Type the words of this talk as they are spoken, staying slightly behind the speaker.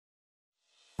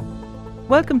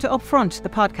Welcome to Upfront, the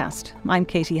podcast. I'm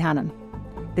Katie Hannon.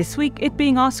 This week, it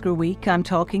being Oscar week, I'm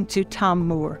talking to Tomm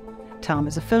Moore. Tomm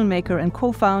is a filmmaker and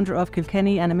co-founder of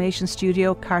Kilkenny animation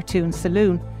studio Cartoon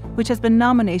Saloon, which has been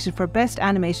nominated for Best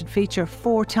Animated Feature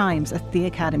 4 times at the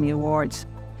Academy Awards.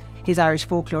 His Irish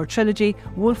folklore trilogy,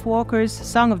 Wolfwalkers,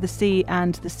 Song of the Sea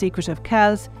and The Secret of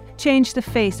Kells, changed the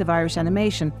face of Irish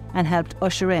animation and helped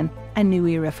usher in a new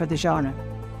era for the genre.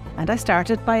 And I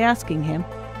started by asking him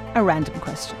a random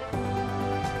question.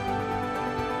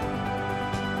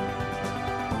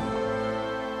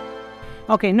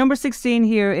 Okay, number 16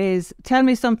 here is, tell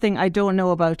me something I don't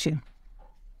know about you.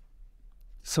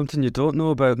 Something you don't know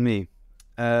about me?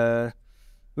 When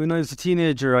I was a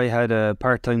teenager, I had a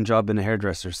part-time job in a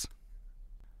hairdresser's.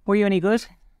 Were you any good?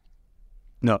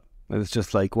 No, I was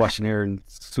just like washing hair and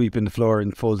sweeping the floor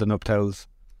and folding up towels.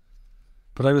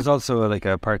 But I was also like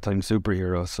a part-time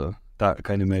superhero, so that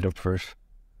kind of made up for it.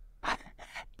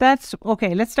 That's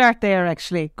okay. Let's start there.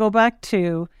 Actually, go back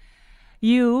to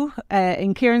you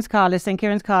in Kieran's College, St.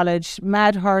 Kieran's College,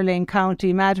 mad hurling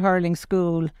county, mad hurling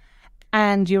school,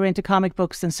 and you were into comic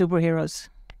books and superheroes.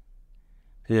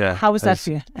 Yeah. How was that for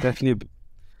you?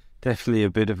 Definitely a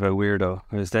bit of a weirdo.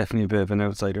 I was definitely a bit of an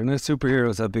outsider. Now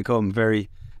superheroes have become very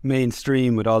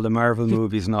mainstream with all the Marvel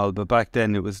movies and all, but back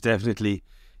then it was definitely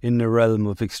in the realm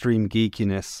of extreme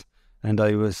geekiness. And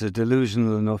I was a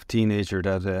delusional enough teenager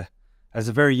that as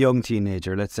a very young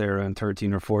teenager, let's say around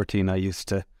 13 or 14, I used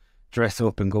to dress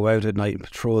up and go out at night and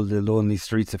patrol the lonely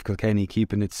streets of Kilkenny,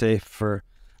 keeping it safe for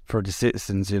the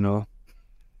citizens, you know.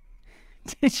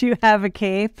 Did you have a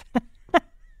cape?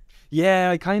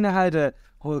 Yeah, I kind of had a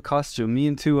whole costume. Me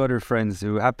and 2 other friends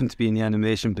who happen to be in the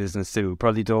animation business too,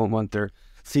 probably don't want their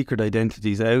secret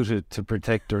identities outed to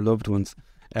protect their loved ones.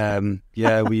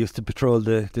 Yeah, we used to patrol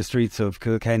the streets of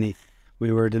Kilkenny.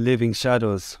 We were the Living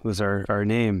Shadows was our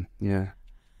name, yeah.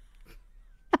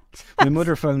 My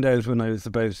mother found out when I was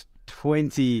about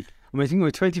 20, I think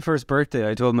my 21st birthday,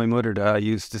 I told my mother that I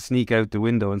used to sneak out the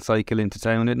window and cycle into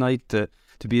town at night to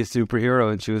be a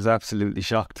superhero, and she was absolutely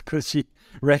shocked because she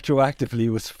retroactively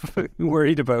was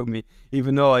worried about me,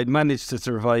 even though I'd managed to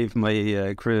survive my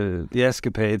the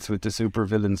escapades with the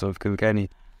supervillains of Kilkenny.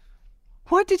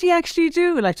 What did you actually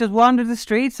do? Like just wander the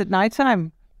streets at night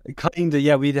time? Kind of,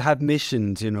 yeah. We'd have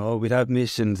missions, you know. We'd have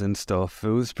missions and stuff. It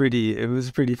was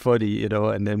pretty funny, you know.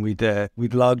 And then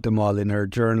we'd log them all in our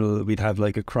journal. We'd have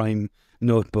like a crime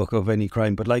notebook of any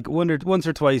crime. But like once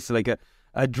or twice, like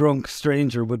a drunk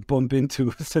stranger would bump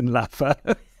into us and laugh at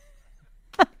us.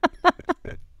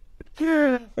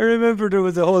 I remember there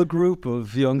was a whole group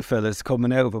of young fellas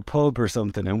coming out of a pub or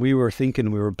something, and we were thinking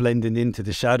we were blending into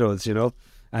the shadows, you know.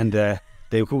 And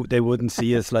they wouldn't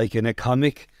see us like in a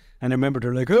comic. And I remember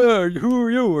they're like, "Oh, who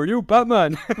are you? Are you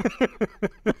Batman?"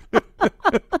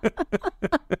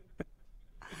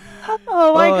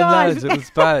 Oh my God. Lads, it was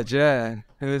bad, yeah.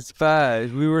 It was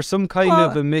bad. We were some kind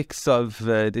of a mix of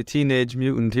the Teenage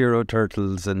Mutant Hero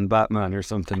Turtles and Batman or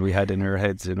something we had in our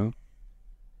heads, you know.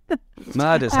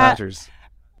 Mad as hatters.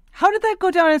 How did that go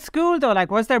down at school though?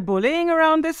 Like, was there bullying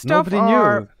around this stuff?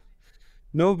 Nobody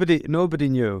knew. Nobody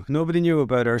knew. Nobody knew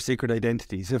about our secret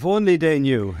identities. If only they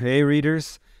knew,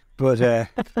 readers? But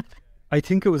I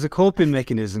think it was a coping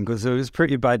mechanism because I was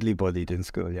pretty badly bullied in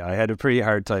school. Yeah, I had a pretty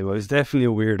hard time. I was definitely a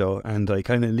weirdo, and I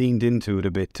kind of leaned into it a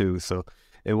bit too. So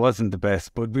it wasn't the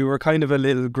best. But we were kind of a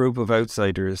little group of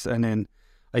outsiders. And then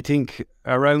I think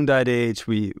around that age,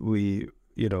 we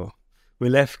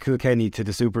left Kilkenny to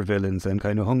the supervillains and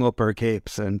kind of hung up our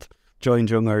capes and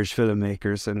joined Young Irish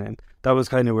Filmmakers, and then that was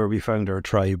kind of where we found our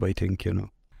tribe, I think, you know.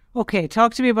 Okay,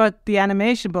 talk to me about the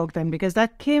animation book then, because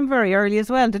that came very early as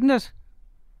well, didn't it?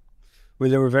 Well,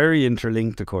 they were very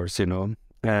interlinked, of course, you know.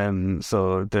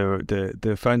 So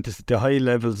the fantasy, the high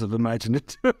levels of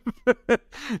imaginative,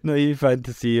 naive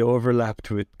fantasy overlapped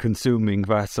with consuming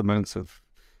vast amounts of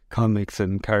comics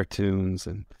and cartoons,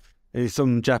 and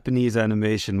some Japanese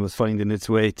animation was finding its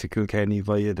way to Kilkenny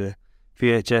via the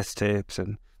VHS tapes,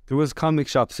 and there was comic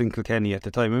shops in Kilkenny at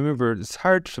the time. I remember, it's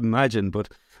hard to imagine, but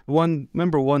one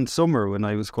summer when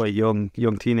I was quite young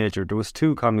teenager, there was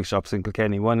 2 comic shops in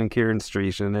Kilkenny, one in Kieran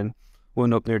Street and then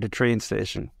one up near the train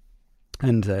station.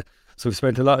 And so we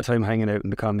spent a lot of time hanging out in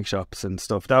the comic shops and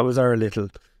stuff. That was our little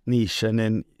niche. And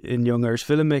then in Young Irish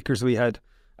Filmmakers, we had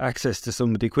access to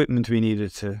some of the equipment we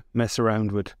needed to mess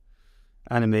around with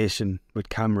animation, with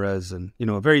cameras and, you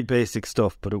know, very basic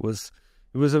stuff, but it was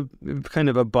a kind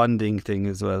of a bonding thing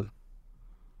as well.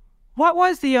 What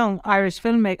was the Young Irish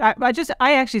Filmmaker?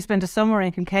 I actually spent a summer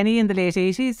in Kilkenny in the late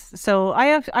 80s, so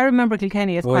I remember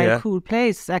Kilkenny as quite a cool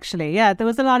place, actually. Yeah, there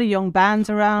was a lot of young bands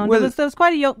around. Well, there was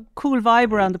quite a cool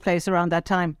vibe around the place around that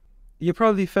time. you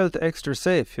probably felt extra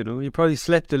safe, you know. You probably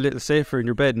slept a little safer in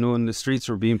your bed knowing the streets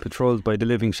were being patrolled by the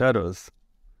living shadows.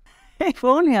 If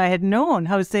only I had known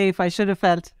how safe I should have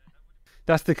felt.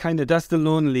 That's the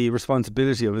lonely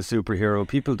responsibility of a superhero.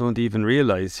 People don't even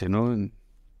realise, you know, and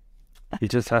you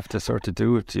just have to sort of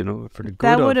do it, you know, for the good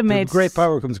That would have made great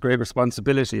power comes great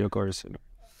responsibility, of course, you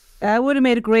know. Would have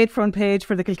made a great front page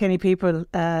for the Kilkenny people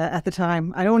at the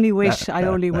time. I only wish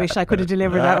I could have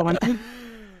delivered that one. Do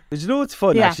you know what's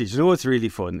fun, actually? Do you know what's really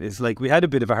fun? It's like we had a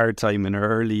bit of a hard time in our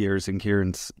early years in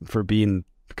Kieran's for being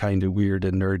kind of weird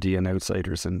and nerdy and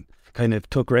outsiders, and kind of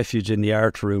took refuge in the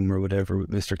art room or whatever with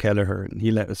Mr. Kelleher, and he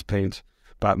let us paint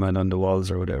Batman on the walls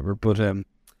or whatever. But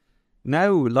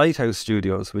now Lighthouse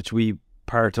Studios, which we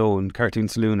part own, Cartoon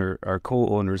Saloon are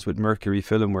co-owners with Mercury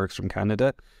Filmworks from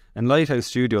Canada, and Lighthouse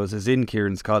Studios is in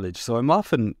Kieran's College. So I'm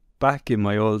often back in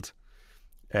my old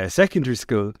secondary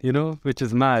school, you know, which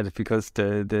is mad because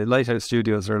the Lighthouse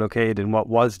Studios are located in what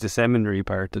was the seminary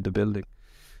part of the building.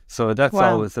 So that's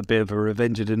always a bit of a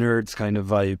Revenge of the Nerds kind of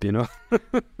vibe, you know.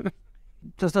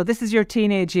 So this is your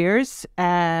teenage years.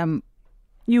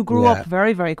 You grew up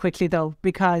very, very quickly though,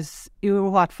 because you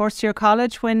were first year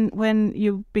college when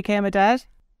you became a dad?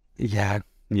 Yeah.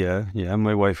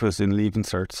 My wife was in Leaving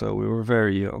Cert, so we were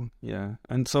very young. Yeah,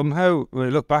 and somehow when I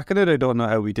look back at it, I don't know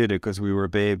how we did it because we were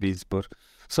babies, but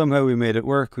somehow we made it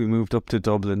work. We moved up to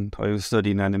Dublin. I was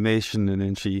studying animation, and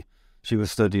then she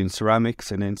was studying ceramics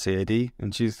in NCAD,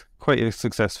 and she's quite a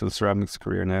successful ceramics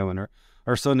career now. And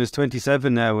our son is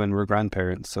 27 now, and we're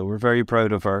grandparents, so we're very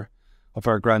proud of our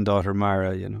granddaughter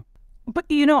Mara. You know. But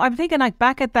you know, I'm thinking like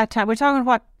back at that time. We're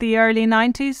talking the early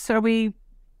 90s. Are we?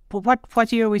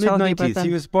 What year are we talking about then?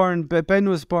 He was born. Ben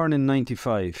was born in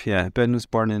 95. Yeah, Ben was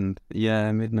born in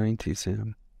mid 90s.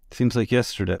 Yeah, seems like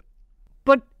yesterday.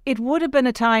 But it would have been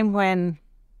a time when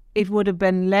it would have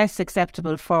been less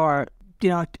acceptable for, you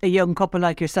know, a young couple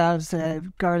like yourselves, a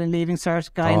girl in Leaving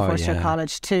Cert, guy in first year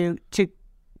college, to keep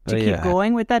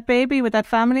going with that baby, with that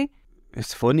family.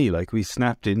 It's funny, like we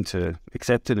snapped into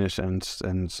accepting it and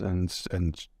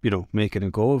you know, making a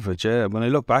go of it. Yeah, when I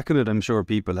look back at it, I'm sure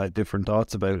people had different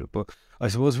thoughts about it, but I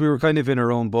suppose we were kind of in our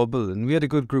own bubble, and we had a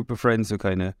good group of friends who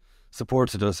kind of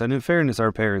supported us. And in fairness,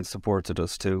 our parents supported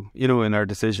us too, you know, in our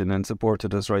decision, and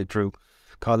supported us right through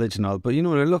college and all. But you know,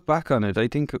 when I look back on it, I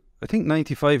think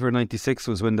 95 or 96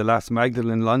 was when the last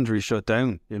Magdalen laundry shut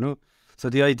down. You know. So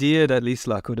the idea that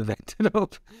Liesla could have ended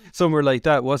up somewhere like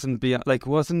that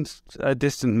wasn't a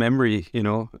distant memory, you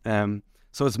know.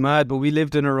 So it's mad, but we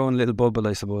lived in our own little bubble,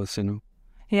 I suppose, you know.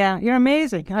 Yeah, you're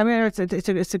amazing. I mean,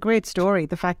 it's a great story.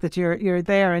 The fact that you're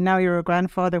there and now you're a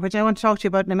grandfather, which I want to talk to you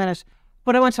about in a minute.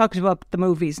 But I want to talk to you about the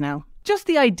movies now. Just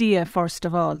the idea, first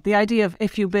of all, the idea of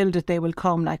if you build it, they will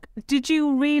come. Like, did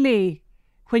you really,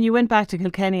 when you went back to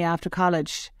Kilkenny after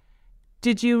college,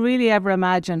 did you really ever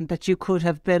imagine that you could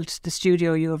have built the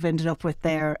studio you have ended up with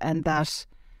there, and that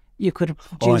you could have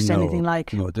produced anything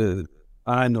like? No,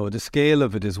 the scale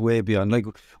of it is way beyond. Like,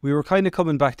 we were kind of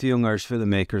coming back to Young Irish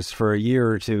Filmmakers for a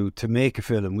year or two to make a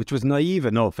film, which was naive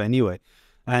enough anyway.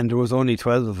 And there was only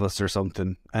 12 of us or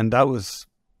something. And that was,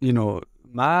 you know,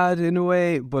 mad in a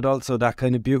way, but also that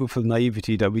kind of beautiful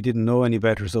naivety that we didn't know any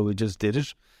better, so we just did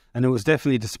it. And it was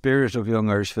definitely the spirit of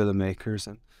Young Irish Filmmakers.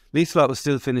 And Liesla was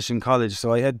still finishing college,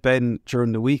 so I had Ben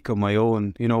during the week on my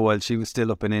own, you know, while she was still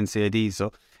up in NCAD.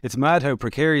 So it's mad how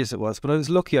precarious it was, but I was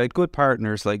lucky. I had good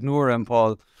partners like Nora and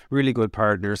Paul, really good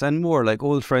partners, and more like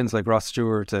old friends like Ross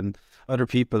Stewart and other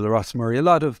people, Ross Murray, a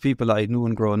lot of people I'd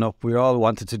known growing up. We all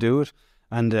wanted to do it,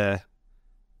 and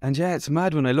yeah, it's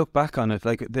mad when I look back on it.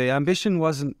 Like, the ambition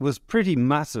was pretty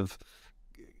massive,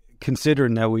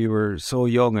 considering that we were so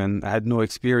young and had no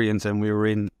experience, and we were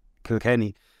in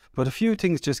Kilkenny. But a few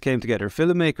things just came together.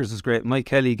 Filmmakers was great. Mike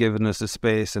Kelly giving us a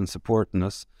space and supporting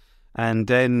us. And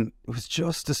then it was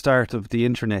just the start of the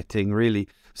internet thing, really.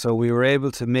 So we were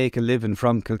able to make a living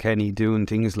from Kilkenny doing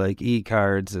things like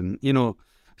e-cards and, you know,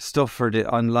 stuff for the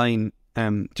online,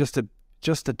 just at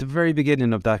the very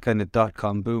beginning of that kind of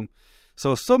 .com boom.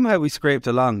 So somehow we scraped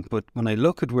along. But when I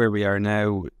look at where we are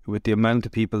now, with the amount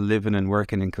of people living and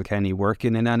working in Kilkenny,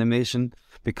 working in animation,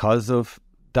 because of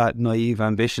that naive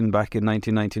ambition back in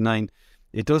 1999,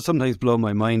 it does sometimes blow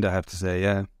my mind, I have to say.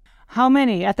 Yeah. How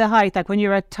many at the height, like when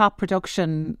you're at top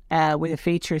production with a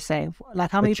feature, say, like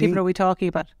how many people are we talking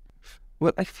about?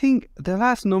 Well, I think the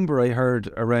last number I heard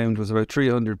around was about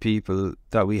 300 people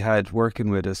that we had working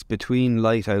with us between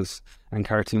Lighthouse and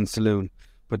Cartoon Saloon.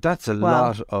 But that's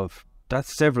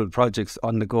that's several projects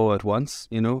on the go at once,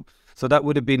 you know. So that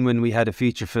would have been when we had a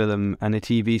feature film and a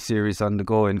TV series on the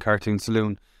go in Cartoon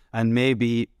Saloon. and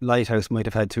maybe Lighthouse might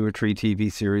have had 2 or 3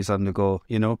 TV series on the go,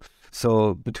 you know.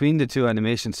 So between the 2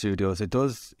 animation studios, it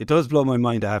does blow my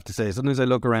mind, I have to say. Sometimes I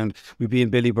look around, we'd be in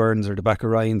Billy Burns or the back of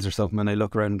Ryan's or something, and I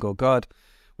look around and go, God,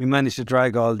 we managed to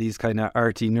drag all these kind of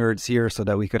arty nerds here so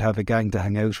that we could have a gang to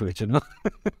hang out with, you know.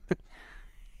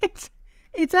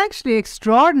 It's actually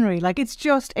extraordinary. Like, it's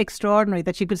just extraordinary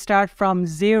that you could start from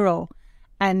zero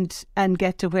and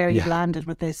get to where you've landed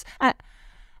with this.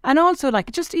 And also,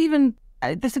 like, just even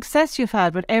the success you've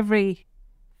had with every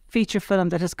feature film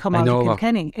that has come out of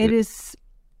Kilkenny. It is,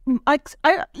 I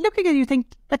looking at you think,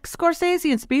 like,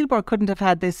 Scorsese and Spielberg couldn't have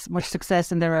had this much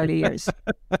success in their early years.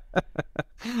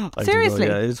 Seriously.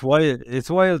 Know, yeah. It's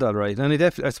wild, all right. And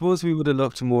I suppose we would have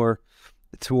looked more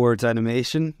towards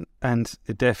animation, and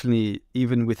it definitely,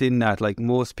 even within that, like,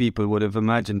 most people would have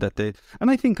imagined that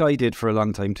and I think I did for a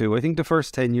long time too. I think the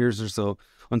first 10 years or so,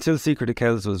 until Secret of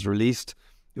Kells was released,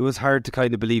 it was hard to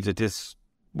kind of believe that this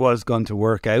was going to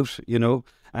work out, you know.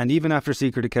 And even after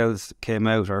Secret of Kells came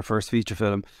out, our first feature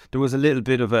film, there was a little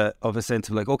bit of a sense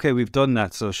of like, okay, we've done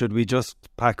that, so should we just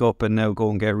pack up and now go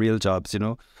and get real jobs, you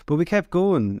know? But we kept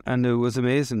going, and it was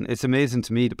amazing. It's amazing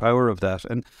to me, the power of that.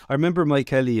 And I remember Mike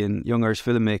Kelly in Young Irish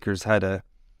Filmmakers had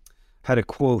a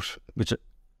quote, which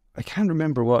I can't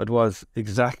remember what it was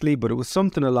exactly, but it was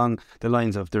something along the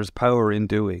lines of, there's power in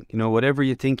doing. You know, whatever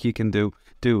you think you can do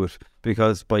it.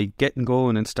 Because by getting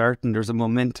going and starting, there's a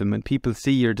momentum, and people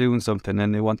see you're doing something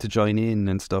and they want to join in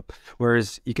and stuff.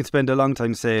 Whereas you can spend a long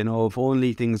time saying, oh, if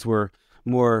only things were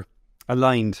more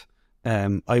aligned,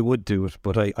 I would do it,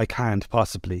 but I can't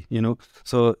possibly, you know.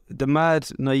 So the mad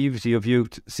naivety of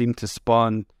youth seemed to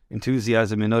spawn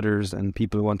enthusiasm in others, and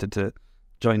people wanted to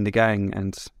join the gang,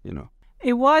 and, you know.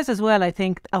 It was as well, I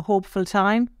think, a hopeful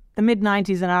time. The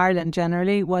mid-90s in Ireland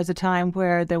generally was a time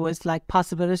where there was, like,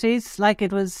 possibilities. Like,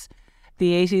 it was,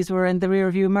 the 80s were in the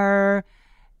rearview mirror.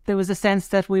 There was a sense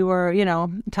that we were, you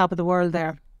know, top of the world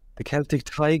there. The Celtic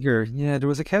Tiger. Yeah, there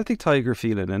was a Celtic Tiger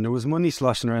feeling, and there was money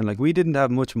sloshing around. Like, we didn't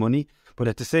have much money, but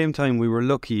at the same time we were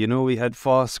lucky. You know, we had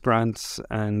FOSS grants,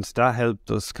 and that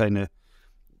helped us kind of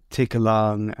tick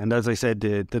along. And as I said,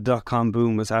 the dot-com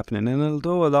boom was happening. And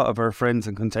although a lot of our friends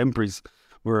and contemporaries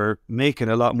were making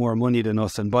a lot more money than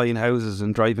us and buying houses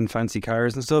and driving fancy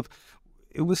cars and stuff,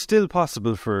 it was still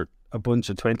possible for a bunch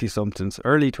of 20-somethings,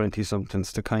 early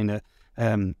 20-somethings, to kind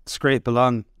of scrape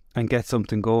along and get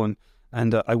something going.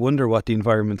 And I wonder what the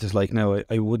environment is like now.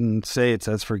 I wouldn't say it's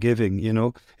as forgiving, you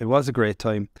know. It was a great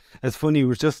time. It's funny, it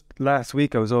was just last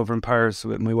week I was over in Paris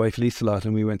with my wife Lisa-Lot,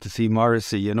 and we went to see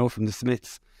Morrissey, you know, from the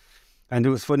Smiths. And it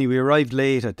was funny, we arrived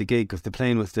late at the gig because the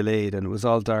plane was delayed and it was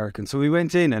all dark. And so we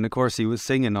went in, and of course he was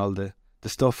singing all the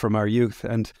stuff from our youth,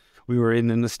 and we were in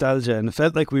the nostalgia, and it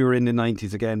felt like we were in the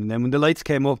 90s again. And then when the lights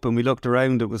came up and we looked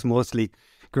around, it was mostly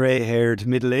grey-haired,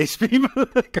 middle-aged people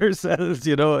like ourselves,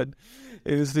 you know. And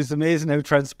it was just amazing how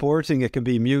transporting it can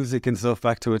be, music and stuff,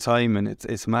 back to a time. And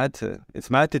it's mad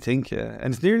to think, yeah.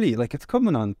 And it's nearly, like, it's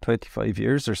coming on 25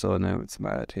 years or so now. It's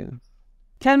mad, yeah.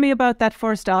 Tell me about that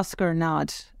first Oscar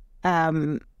nod.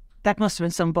 That must have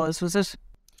been some buzz, was it?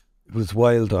 It was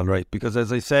wild, all right, because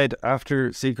as I said,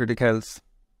 after Secret of Kells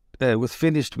was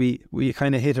finished, we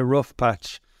kind of hit a rough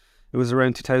patch. It was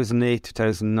around 2008,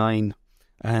 2009,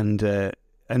 and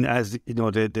as you know,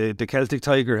 the Celtic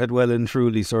Tiger had well and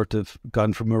truly sort of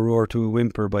gone from a roar to a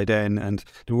whimper by then, and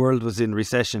the world was in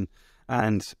recession,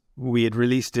 and we had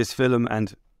released this film,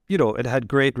 and, you know, it had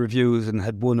great reviews and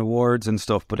had won awards and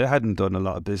stuff, but it hadn't done a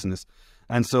lot of business.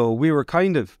 And so we were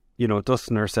kind of, you know,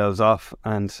 dusting ourselves off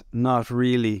and not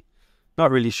really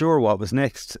sure what was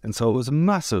next. And so it was a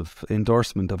massive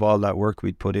endorsement of all that work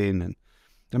we'd put in. And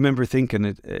I remember thinking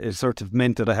it sort of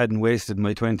meant that I hadn't wasted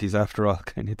my 20s after all,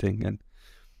 kind of thing.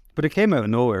 But it came out of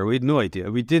nowhere. We had no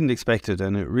idea. We didn't expect it.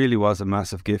 And it really was a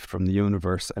massive gift from the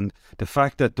universe. And the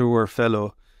fact that there were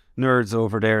fellow nerds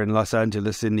over there in Los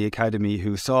Angeles in the Academy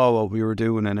who saw what we were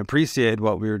doing and appreciated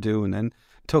what we were doing and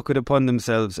took it upon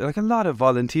themselves, like a lot of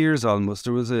volunteers almost.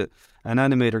 There was an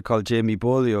animator called Jamie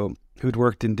Bolio who'd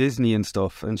worked in Disney and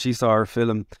stuff, and she saw our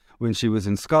film when she was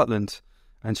in Scotland,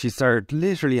 and she started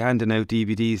literally handing out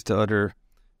DVDs to other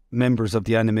members of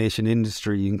the animation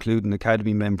industry, including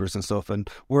Academy members and stuff, and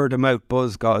word of mouth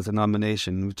buzz got us a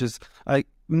nomination, which is a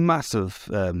massive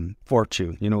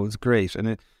fortune, you know. It was great,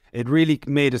 and it really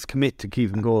made us commit to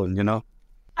keeping going, you know.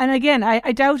 And again,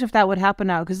 I doubt if that would happen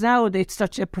now, because now it's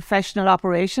such a professional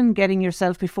operation, getting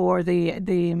yourself before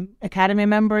the Academy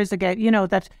members again, you know,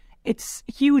 that it's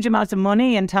huge amounts of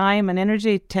money and time and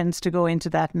energy tends to go into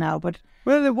that now. But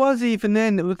well, it was even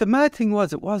then. The mad thing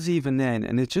was, it was even then,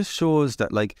 and it just shows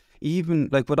that, like, even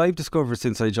like what I've discovered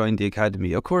since I joined the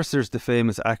Academy. Of course, there's the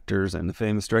famous actors and the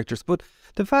famous directors, but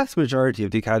the vast majority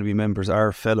of the Academy members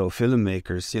are fellow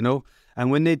filmmakers, you know. And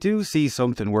when they do see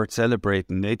something worth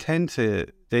celebrating, they tend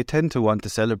to want to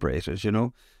celebrate it, you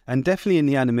know. And definitely in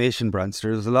the animation branch,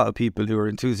 there's a lot of people who are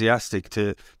enthusiastic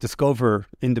to discover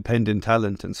independent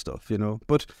talent and stuff, you know.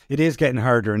 But it is getting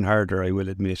harder and harder, I will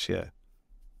admit, yeah.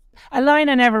 A line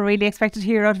I never really expected to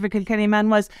hear out of a Kilkenny man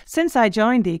was, since I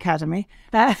joined the Academy.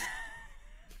 That's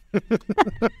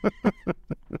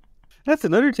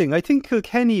another thing. I think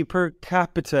Kilkenny per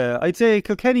capita,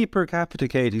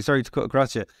 Katie, sorry to cut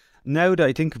across you. Now that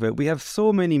I think of it, we have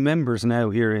so many members now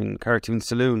here in Cartoon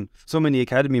Saloon, so many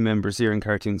Academy members here in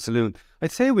Cartoon Saloon.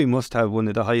 I'd say we must have one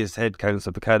of the highest head counts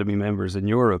of Academy members in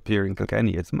Europe here in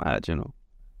Kilkenny. It's mad, you know.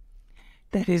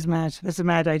 That is mad. That's a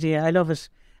mad idea. I love it.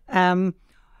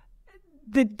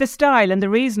 The style and the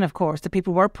reason, of course, that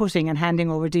people were putting and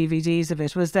handing over DVDs of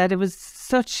it was that it was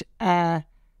such a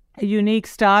unique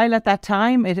style at that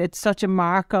time. It's such a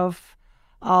mark of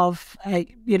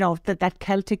you know, that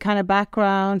Celtic kind of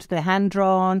background, the hand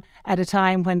drawn at a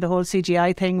time when the whole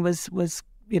CGI thing was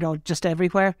you know, just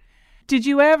everywhere. Did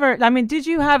you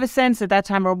have a sense at that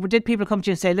time, or did people come to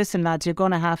you and say, listen lads, you're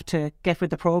going to have to get with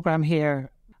the programme here?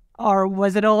 Or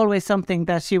was it always something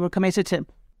that you were committed to?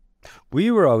 We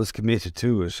were always committed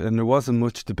to it, and there wasn't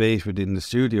much debate within the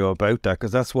studio about that,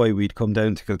 because that's why we'd come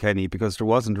down to Kilkenny, because there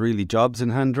wasn't really jobs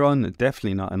in hand drawn,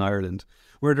 definitely not in Ireland.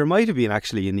 Where there might have been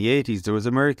actually in the 80s, there was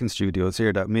American studios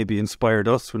here that maybe inspired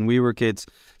us when we were kids,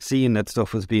 seeing that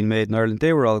stuff was being made in Ireland.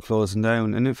 They were all closing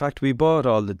down, and in fact we bought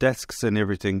all the desks and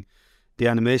everything, the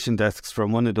animation desks,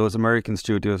 from one of those American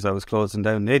studios that was closing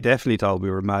down. They definitely thought we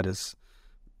were mad as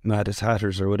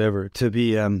hatters or whatever to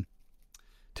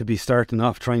be starting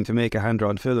off trying to make a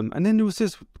hand-drawn film. And then there was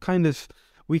this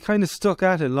we kind of stuck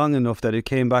at it long enough that it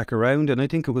came back around, and I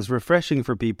think it was refreshing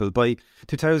for people. By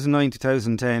 2009,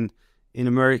 2010, in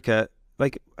America,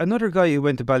 like another guy who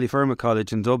went to Ballyfermot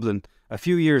College in Dublin, a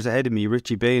few years ahead of me,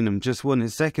 Richie Bainham, just won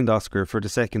his second Oscar for the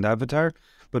second Avatar.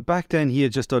 But back then he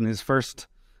had just done his first.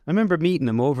 I remember meeting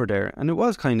him over there, and it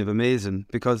was kind of amazing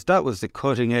because that was the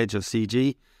cutting edge of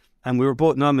CG. And we were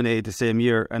both nominated the same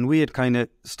year, and we had kind of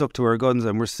stuck to our guns,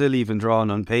 and we're still even drawing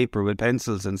on paper with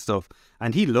pencils and stuff.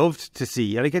 And he loved to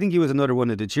see, and I think he was another one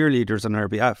of the cheerleaders on our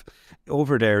behalf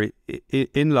over there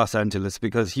in Los Angeles,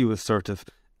 because he was sort of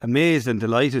amazed and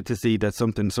delighted to see that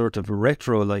something sort of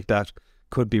retro like that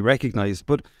could be recognised.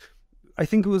 But I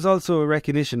think it was also a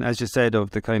recognition, as you said, of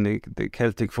the kind of the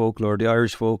Celtic folklore, the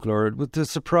Irish folklore. It was a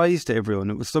surprise to everyone.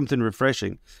 It was something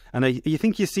refreshing. And you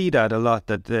think you see that a lot,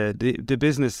 that the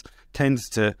business tends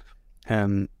to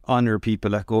honour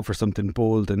people that go for something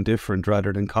bold and different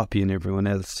rather than copying everyone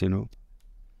else, you know.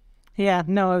 Yeah,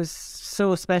 no, it was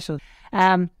so special.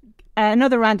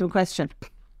 Another random question.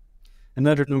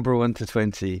 Another number 1 to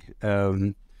 20.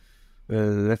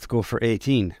 Let's go for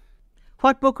 18.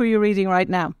 What book are you reading right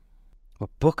now? What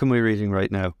book am I reading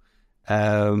right now?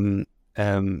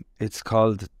 It's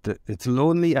called It's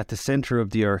Lonely at the Centre of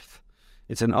the Earth.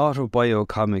 It's an autobio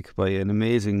comic by an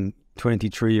amazing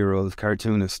 23-year-old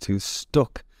cartoonist who's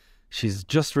stuck. She's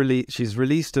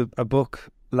released a book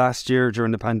last year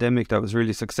during the pandemic that was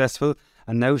really successful,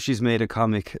 and now she's made a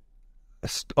comic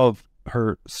of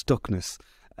her stuckness.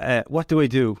 What do I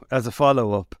do as a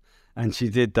follow-up? And she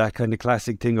did that kind of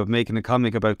classic thing of making a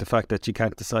comic about the fact that she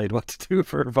can't decide what to do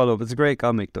for her follow-up. It's a great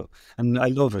comic, though, and I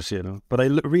love it, you know. But I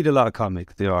read a lot of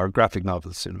comics. They are graphic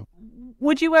novels, you know.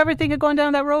 Would you ever think of going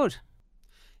down that road?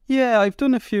 Yeah, I've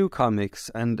done a few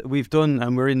comics, and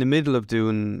we're in the middle of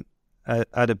doing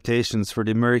adaptations for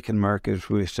the American market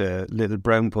with Little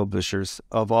Brown Publishers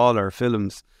of all our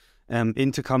films.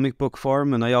 Into comic book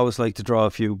form, and I always like to draw a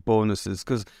few bonuses,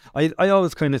 because I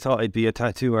always kind of thought I'd be a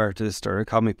tattoo artist or a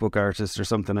comic book artist or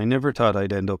something. I never thought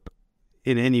I'd end up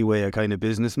in any way a kind of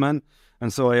businessman,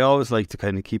 and so I always like to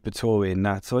kind of keep a toe in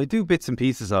that. So I do bits and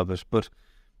pieces of it, but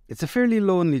it's a fairly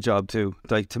lonely job too.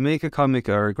 Like, to make a comic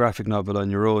or a graphic novel on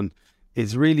your own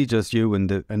is really just you and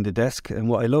the desk. And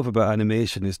what I love about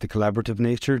animation is the collaborative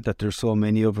nature, that there's so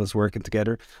many of us working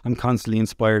together. I'm constantly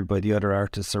inspired by the other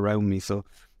artists around me, so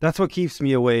that's what keeps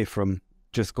me away from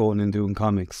just going and doing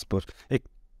comics. But it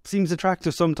seems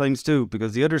attractive sometimes too,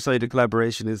 because the other side of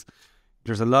collaboration is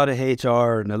there's a lot of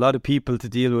HR and a lot of people to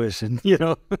deal with, and you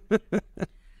know.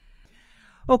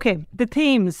 Okay, the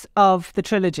themes of the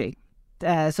trilogy.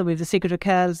 So we have The Secret of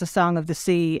Kells, The Song of the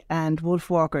Sea, and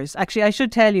Wolfwalkers. Actually, I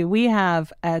should tell you, we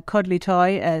have a cuddly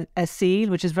toy, a seal,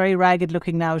 which is very ragged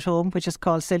looking now at home, which is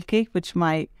called Silky, which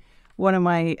one of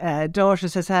my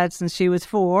daughters has had since she was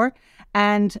 4.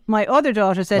 And my other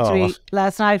daughter said to me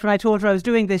last night when I told her I was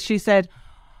doing this, she said,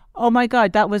 "Oh my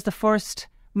God, that was the first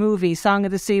movie, Song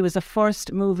of the Sea was the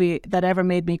first movie that ever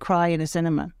made me cry in a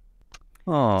cinema."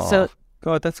 Oh, so,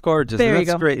 God, that's gorgeous. There you That's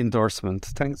go. a great endorsement.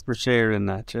 Thanks for sharing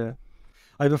that, yeah.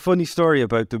 I have a funny story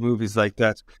about the movies like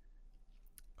that.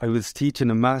 I was teaching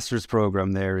a master's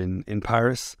program there in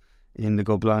Paris in the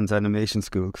Gobelins Animation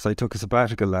School because I took a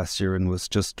sabbatical last year and was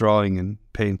just drawing and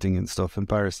painting and stuff in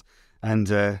Paris.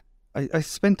 And I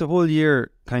spent the whole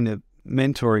year kind of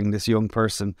mentoring this young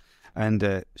person.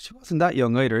 And she wasn't that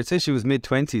young either. I'd say she was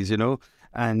mid-20s, you know.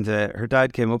 And her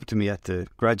dad came up to me at the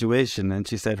graduation and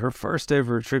she said her first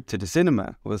ever trip to the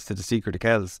cinema was to The Secret of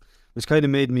Kells, which kind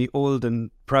of made me old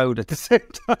and proud at the same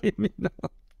time, you know.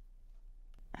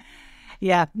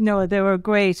 Yeah, no, they were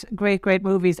great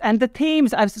movies. And the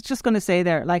themes, I was just going to say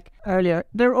there, like earlier,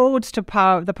 they're odes to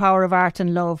the power of art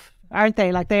and love, aren't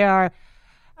they? Like they are,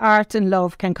 art and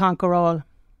love can conquer all.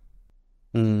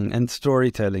 And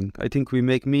storytelling. I think we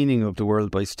make meaning of the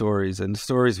world by stories, and the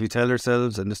stories we tell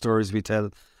ourselves and the stories we tell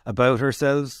about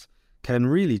ourselves can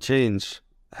really change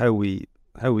how we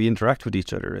interact with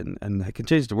each other, and it can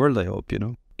change the world, I hope, you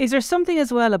know. Is there something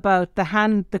as well about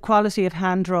the quality of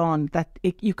hand drawn that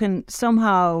you can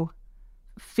somehow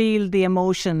feel the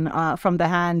emotion from the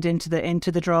hand into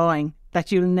the drawing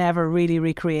that you'll never really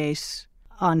recreate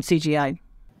on CGI?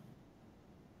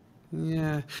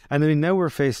 Yeah, and I mean now we're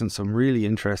facing some really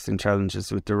interesting challenges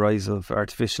with the rise of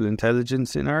artificial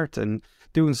intelligence in art and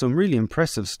doing some really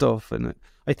impressive stuff. And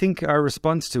I think our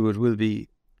response to it will be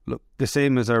the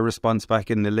same as our response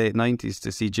back in the late 90s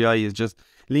to CGI, is just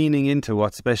leaning into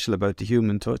what's special about the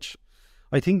human touch.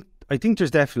 I think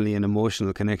there's definitely an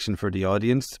emotional connection for the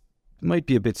audience. It might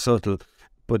be a bit subtle,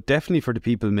 but definitely for the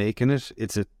people making it,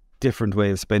 it's a different way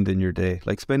of spending your day.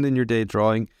 Like spending your day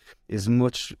drawing is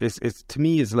it's to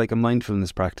me is like a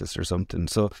mindfulness practice or something.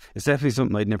 So it's definitely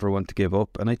something I'd never want to give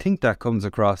up, and I think that comes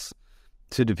across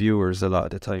to the viewers a lot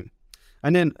of the time.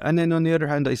 And then on the other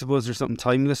hand, I suppose there's something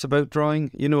timeless about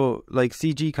drawing. You know, like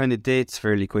CG kind of dates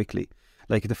fairly quickly.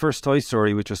 Like the first Toy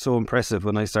Story, which was so impressive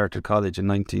when I started college in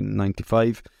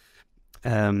 1995,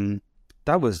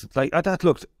 that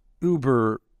looked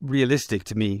uber realistic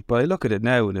to me, but I look at it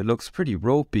now and it looks pretty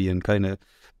ropey and kind of,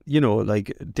 you know,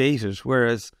 like dated,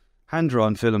 whereas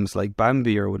hand-drawn films like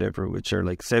Bambi or whatever, which are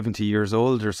like 70 years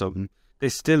old or something, they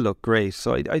still look great.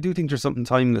 So I do think there's something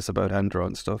timeless about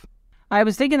hand-drawn stuff. I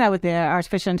was thinking that with the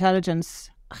artificial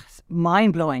intelligence, it's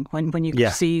mind-blowing when you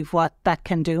see what that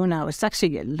can do now. It's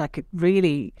actually like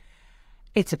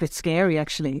it's a bit scary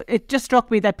actually. It just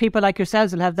struck me that people like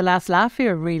yourselves will have the last laugh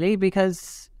here really,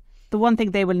 because the one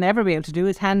thing they will never be able to do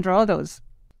is hand draw those.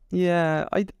 Yeah,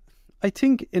 I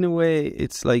think in a way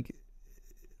it's like,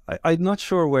 I'm not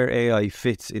sure where AI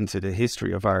fits into the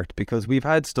history of art, because we've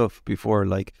had stuff before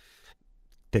like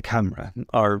the camera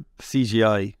or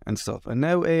CGI and stuff, and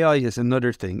now AI is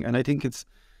another thing, and I think it's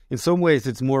in some ways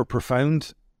it's more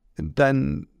profound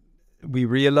than we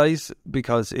realize,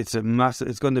 because it's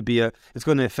going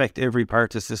to affect every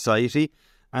part of society.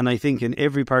 And I think in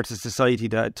every part of society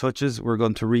that it touches, we're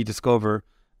going to rediscover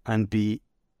and be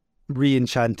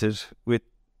re-enchanted with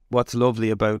what's lovely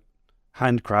about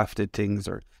handcrafted things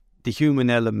or the human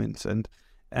element. And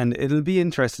it'll be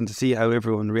interesting to see how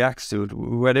everyone reacts to it,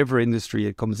 whatever industry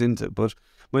it comes into. But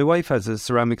my wife has a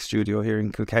ceramic studio here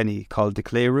in Kilkenny called the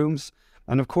Clay Rooms.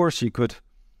 And of course you could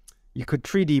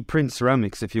 3D print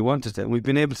ceramics if you wanted to. And we've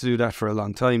been able to do that for a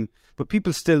long time. But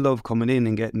people still love coming in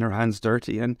and getting their hands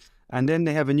dirty. And then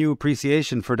they have a new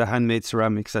appreciation for the handmade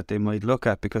ceramics that they might look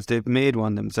at because they've made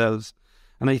one themselves.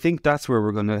 And I think that's where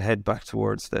we're going to head back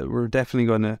towards. That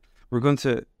we're going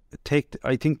to take.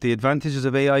 I think the advantages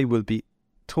of AI will be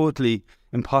totally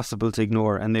impossible to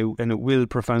ignore, and it will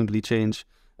profoundly change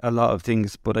a lot of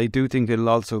things. But I do think it'll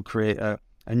also create a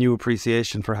new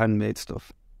appreciation for handmade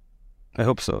stuff. I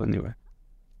hope so, anyway.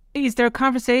 Is there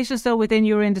conversations though within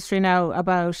your industry now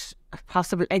about a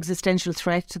possible existential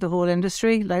threat to the whole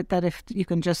industry, like that if you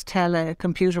can just tell a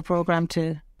computer program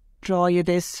to draw you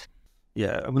this?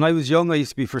 Yeah, when I was young, I used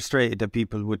to be frustrated that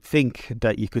people would think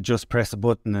that you could just press a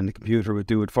button and the computer would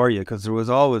do it for you, because there was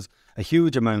always a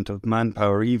huge amount of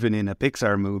manpower, even in a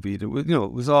Pixar movie. It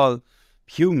was all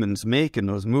humans making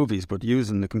those movies, but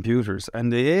using the computers.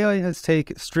 And the AI has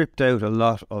stripped out a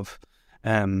lot of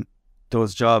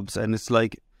those jobs, and it's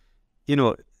like,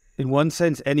 in one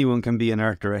sense, anyone can be an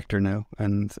art director now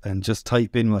and just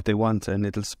type in what they want and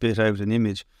it'll spit out an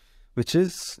image. which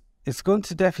is, it's going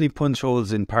to definitely punch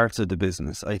holes in parts of the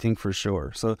business, I think, for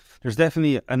sure. So there's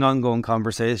definitely an ongoing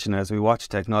conversation as we watch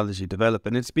technology develop.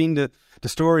 And it's been the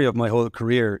story of my whole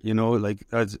career, you know, like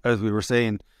as we were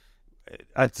saying,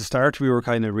 at the start we were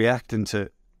kind of reacting to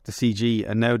the CG,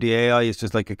 and now the AI is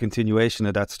just like a continuation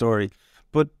of that story.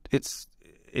 But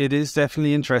it is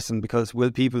definitely interesting, because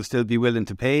will people still be willing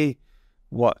to pay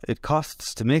what it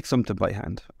costs to make something by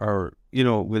hand? Or, you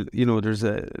know, there's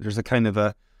a kind of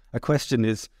a question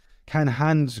is, can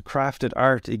handcrafted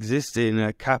art exist in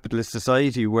a capitalist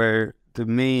society where the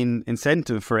main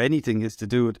incentive for anything is to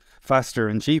do it faster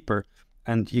and cheaper?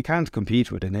 And you can't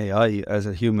compete with an AI as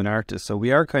a human artist. So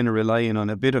we are kind of relying on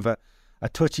a bit of a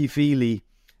touchy-feely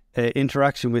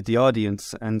interaction with the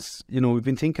audience. And, you know, we've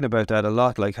been thinking about that a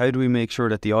lot. Like, how do we make sure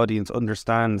that the audience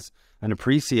understands and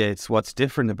appreciates what's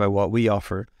different about what we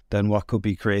offer than what could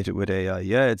be created with AI?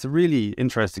 Yeah, it's a really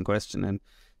interesting question, and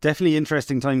definitely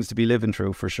interesting times to be living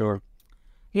through, for sure.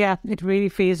 Yeah, it really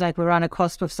feels like we're on a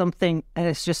cusp of something, and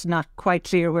it's just not quite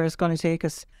clear where it's going to take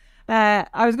us.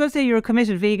 I was going to say you're a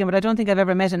committed vegan, but I don't think I've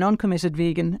ever met an uncommitted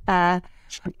vegan.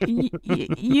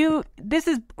 This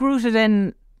is rooted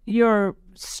in your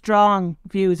strong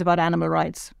views about animal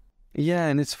rights. Yeah,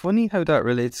 and it's funny how that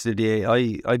relates to the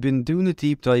AI. I've been doing a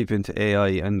deep dive into AI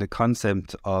and the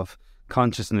concept of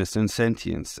consciousness and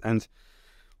sentience, and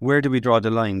where do we draw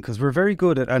the line? Because we're very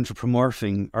good at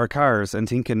anthropomorphing our cars and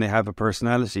thinking they have a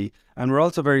personality. And we're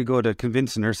also very good at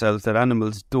convincing ourselves that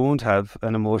animals don't have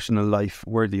an emotional life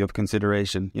worthy of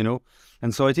consideration, you know?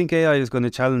 And so I think AI is going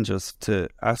to challenge us to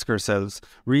ask ourselves,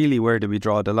 really, where do we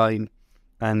draw the line?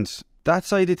 And that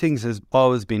side of things has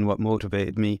always been what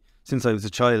motivated me since I was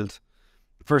a child.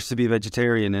 First to be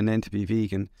vegetarian and then to be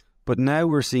vegan. But now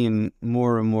we're seeing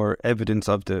more and more evidence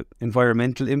of the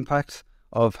environmental impact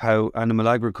of how animal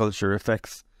agriculture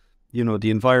affects, you know, the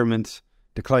environment,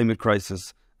 the climate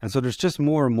crisis. And so there's just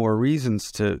more and more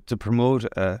reasons to promote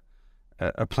a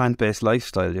plant-based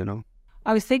lifestyle, you know.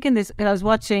 I was thinking this, I was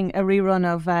watching a rerun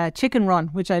of Chicken Run,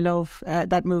 which I love,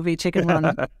 that movie, Chicken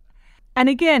Run. And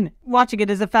again, watching it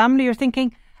as a family, you're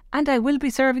thinking, and I will be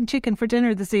serving chicken for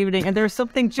dinner this evening. And there's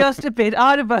something just a bit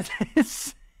odd about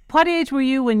this. What age were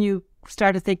you when you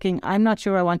started thinking, I'm not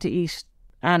sure I want to eat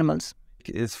animals?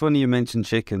 It's funny you mentioned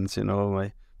chickens, you know.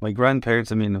 My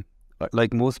grandparents, I mean,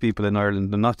 like most people in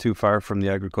Ireland, they're not too far from the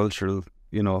agricultural,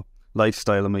 you know,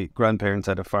 lifestyle. And my grandparents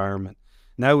had a farm. And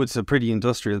now it's a pretty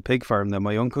industrial pig farm that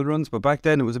my uncle runs. But back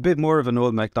then it was a bit more of an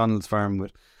old McDonald's farm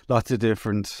with lots of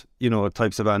different, you know,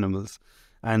 types of animals.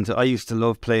 And I used to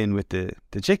love playing with the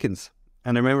chickens.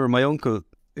 And I remember my uncle,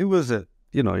 who was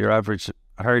your average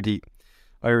hardy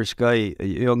Irish guy, a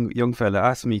young fella,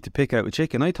 asked me to pick out a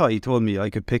chicken. I thought he told me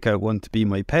I could pick out one to be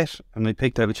my pet, and I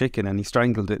picked out a chicken, and he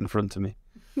strangled it in front of me.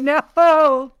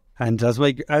 No! And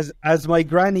as my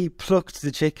granny plucked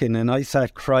the chicken, and I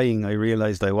sat crying, I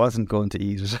realised I wasn't going to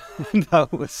eat it. And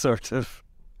that was sort of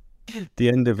the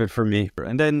end of it for me.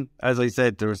 And then, as I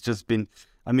said, there was just been,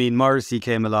 I mean, Morrissey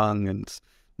came along, and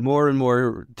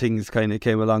more things kind of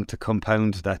came along to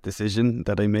compound that decision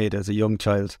that I made as a young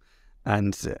child.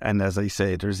 And as I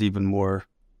say, there's even more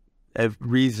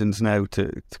reasons now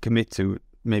to commit to,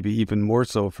 maybe even more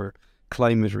so for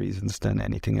climate reasons than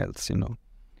anything else, you know.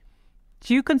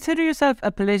 Do you consider yourself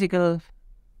a political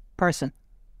person?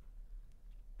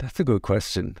 That's a good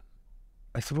question.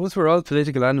 I suppose we're all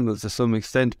political animals to some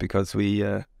extent, because we,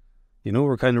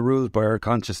 we're kind of ruled by our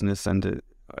consciousness, and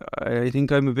I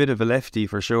think I'm a bit of a lefty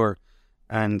for sure,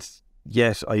 and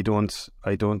yet I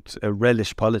don't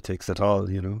relish politics at all,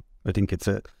 you know. I think it's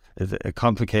a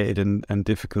complicated and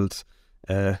difficult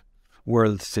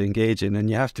world to engage in, and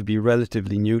you have to be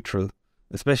relatively neutral,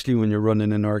 especially when you're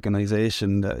running an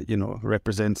organisation that, you know,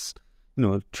 represents,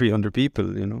 300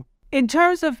 people, you know. In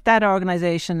terms of that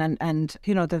organisation and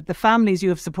you know, the families you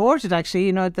have supported, actually,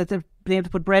 you know, that they've been able to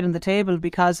put bread on the table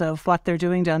because of what they're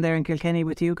doing down there in Kilkenny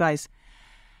with you guys.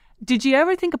 Did you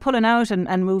ever think of pulling out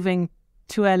and moving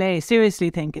to LA? Seriously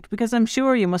think it? Because I'm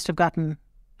sure you must have gotten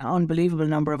unbelievable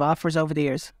number of offers over the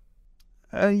years.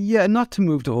 Yeah, not to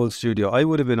move the whole studio. I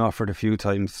would have been offered a few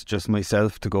times just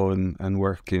myself to go and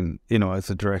work in, as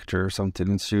a director or something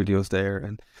in studios there.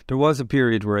 And there was a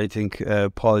period where I think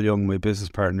Paul Young, my business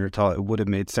partner, thought it would have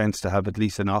made sense to have at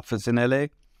least an office in LA.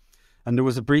 And there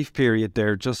was a brief period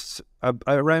there, just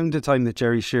around the time that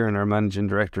Jerry Sheeran, our managing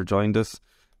director, joined us,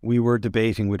 we were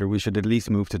debating whether we should at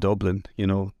least move to Dublin,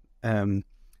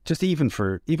 just even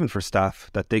for staff,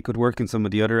 that they could work in some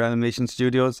of the other animation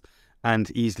studios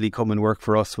and easily come and work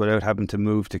for us without having to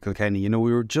move to Kilkenny.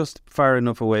 We were just far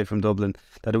enough away from Dublin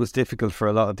that it was difficult for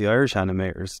a lot of the Irish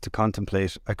animators to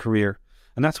contemplate a career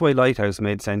And that's why Lighthouse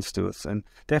made sense to us. And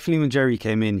definitely when Jerry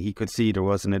came in, he could see there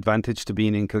was an advantage to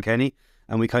being in Kilkenny,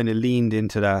 and we kind of leaned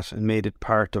into that and made it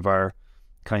part of our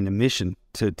kind of mission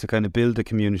to kind of build a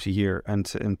community here and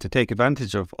to take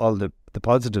advantage of all the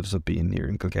positives of being here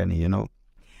in Kilkenny, you know.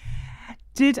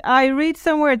 Did I read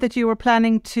somewhere that you were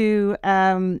planning to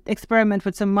experiment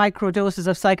with some micro doses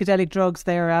of psychedelic drugs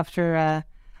there after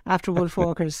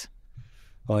Wolfwalkers?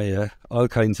 Oh yeah, all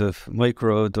kinds of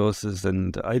micro doses,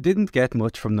 and I didn't get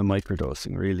much from the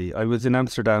microdosing really. I was in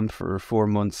Amsterdam for 4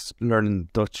 months learning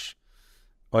Dutch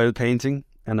oil painting,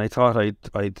 and I thought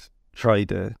I'd try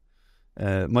the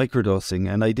microdosing,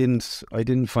 and I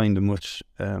didn't find much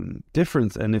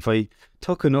difference. And if I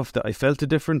took enough that I felt a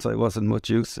difference, I wasn't much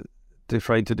use to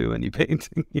trying to do any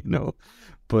painting, you know.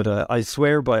 But I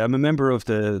swear by, I'm a member of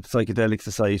the Psychedelic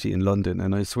Society in London,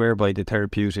 and I swear by the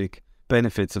therapeutic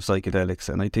benefits of psychedelics.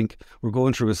 And I think we're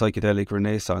going through a psychedelic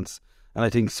renaissance, and I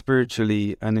think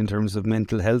spiritually and in terms of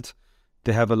mental health,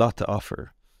 they have a lot to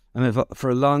offer. And for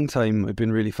a long time I've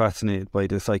been really fascinated by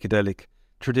the psychedelic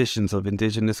traditions of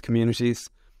indigenous communities,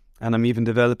 and I'm even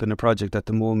developing a project at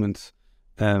the moment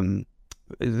that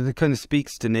kind of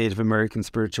speaks to Native American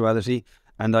spirituality,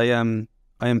 and I am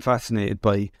fascinated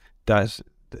by that.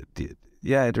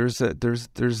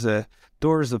 There's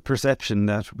doors of perception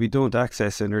that we don't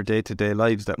access in our day-to-day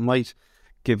lives that might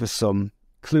give us some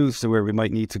clues to where we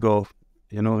might need to go,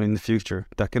 you know, in the future,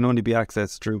 that can only be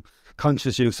accessed through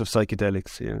conscious use of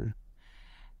psychedelics.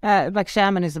 Like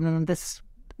shamanism in this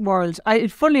world.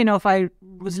 Funnily enough, I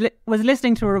was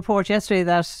listening to a report yesterday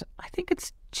that I think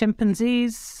it's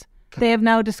chimpanzees. They have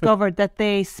now discovered that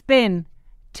they spin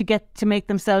to make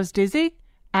themselves dizzy,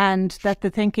 and that the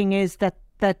thinking is that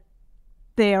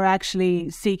they are actually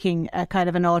seeking a kind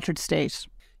of an altered state.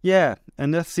 Yeah,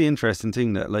 and that's the interesting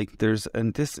thing, that like there's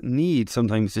this need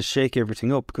sometimes to shake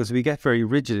everything up, because we get very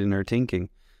rigid in our thinking,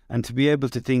 and to be able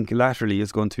to think laterally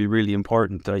is going to be really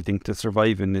important, I think, to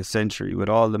survive in this century with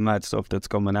all the mad stuff that's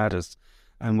coming at us.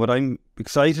 And what I'm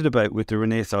excited about with the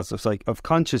renaissance of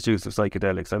conscious use of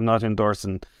psychedelics, I'm not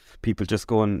endorsing people just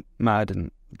going mad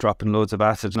and dropping loads of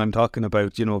acid, and I'm talking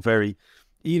about, you know, very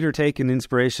either taking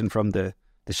inspiration from the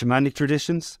shamanic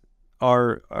traditions,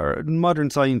 or modern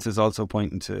science is also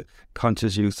pointing to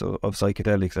conscious use of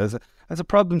psychedelics as a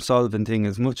problem-solving thing,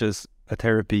 as much as a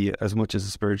therapy, as much as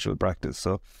a spiritual practice.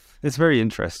 So it's very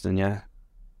interesting, yeah.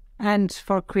 And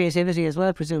for creativity as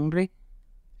well, presumably.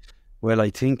 Well, I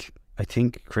think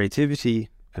creativity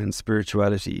and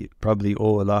spirituality probably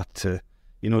owe a lot to,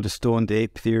 you know, the stoned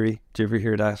ape theory. Do you ever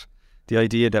hear that? The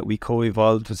idea that we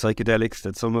co-evolved with psychedelics,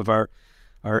 that some of our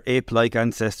ape-like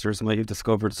ancestors might have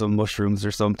discovered some mushrooms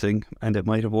or something, and it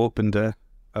might have opened a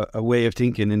way of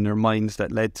thinking in their minds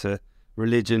that led to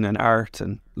religion and art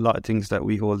and a lot of things that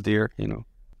we hold dear, you know.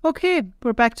 Okay,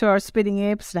 we're back to our spinning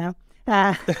apes now.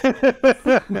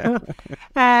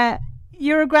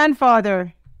 You're a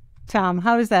grandfather, Tom.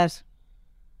 How is that?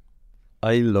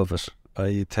 I love it.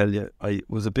 I tell you, I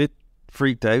was a bit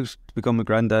freaked out to become a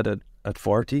granddad at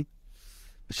 40.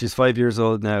 She's 5 years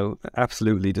old now,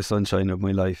 absolutely the sunshine of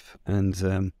my life. And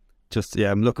I'm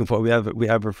looking forward. We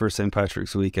have her for St.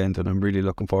 Patrick's weekend, and I'm really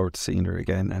looking forward to seeing her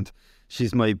again. And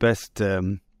she's my best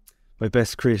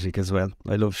critic as well.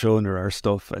 I love showing her our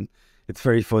stuff, and it's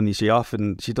very funny. She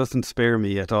doesn't spare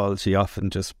me at all. She often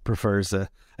just prefers a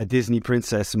Disney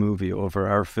princess movie over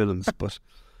our films. But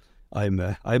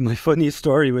my funniest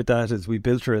story with that is we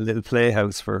built her a little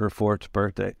playhouse for her 4th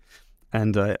birthday.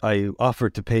 And I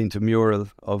offered to paint a mural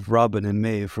of Robin and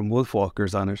May from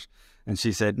Wolfwalkers on it. And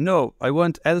she said, no, I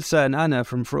want Elsa and Anna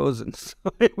from Frozen. So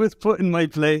I was put in my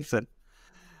place. And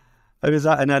I was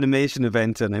at an animation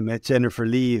event, and I met Jennifer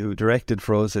Lee, who directed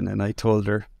Frozen. And I told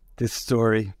her this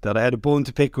story, that I had a bone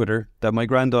to pick with her, that my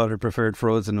granddaughter preferred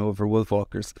Frozen over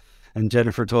Wolfwalkers. And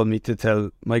Jennifer told me to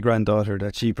tell my granddaughter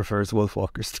that she prefers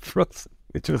Wolfwalkers to Frozen,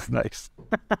 which was nice.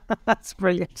 That's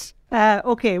brilliant.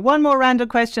 Okay, one more random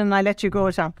question and I'll let you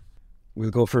go, Tom. We'll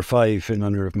go for 5 in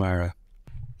honour of Mara.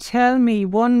 Tell me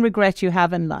one regret you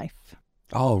have in life.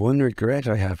 Oh, one regret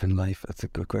I have in life. That's a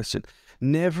good question.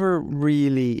 Never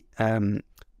really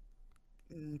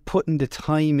putting the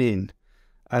time in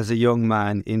as a young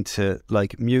man into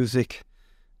like music,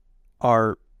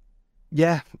 or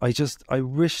I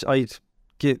wish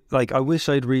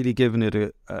I'd really given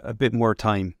it a bit more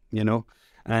time, you know.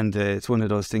 And it's one of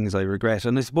those things I regret.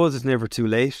 And I suppose it's never too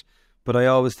late, but I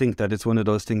always think that it's one of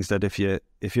those things that if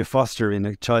you foster in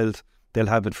a child, they'll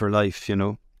have it for life, you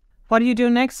know. What are you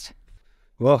doing next?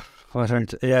 Well,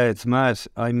 it's mad.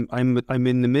 I'm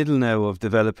in the middle now of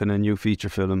developing a new feature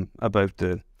film about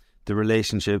the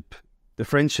relationship, the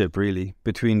friendship really,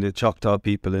 between the Choctaw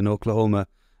people in Oklahoma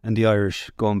and the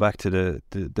Irish going back to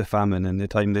the famine and the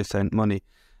time they sent money.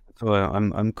 So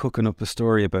I'm cooking up a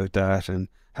story about that and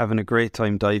having a great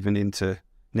time diving into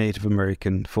Native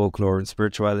American folklore and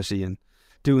spirituality and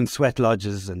doing sweat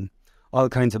lodges and all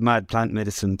kinds of mad plant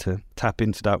medicine to tap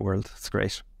into that world. It's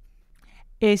great.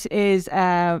 It is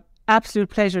an absolute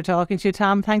pleasure talking to you,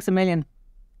 Tomm. Thanks a million.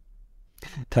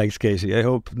 Thanks, Katie. I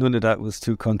hope none of that was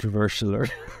too controversial or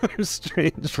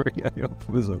strange for you. I hope it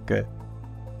was okay.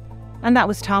 And that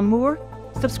was Tomm Moore.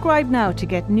 Subscribe now to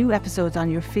get new episodes on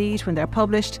your feed when they're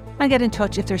published, and get in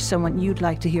touch if there's someone you'd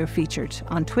like to hear featured.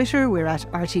 On Twitter, we're at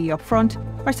RTE Upfront,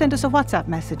 or send us a WhatsApp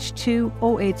message to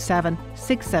 087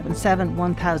 677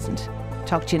 1000.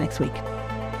 Talk to you next week.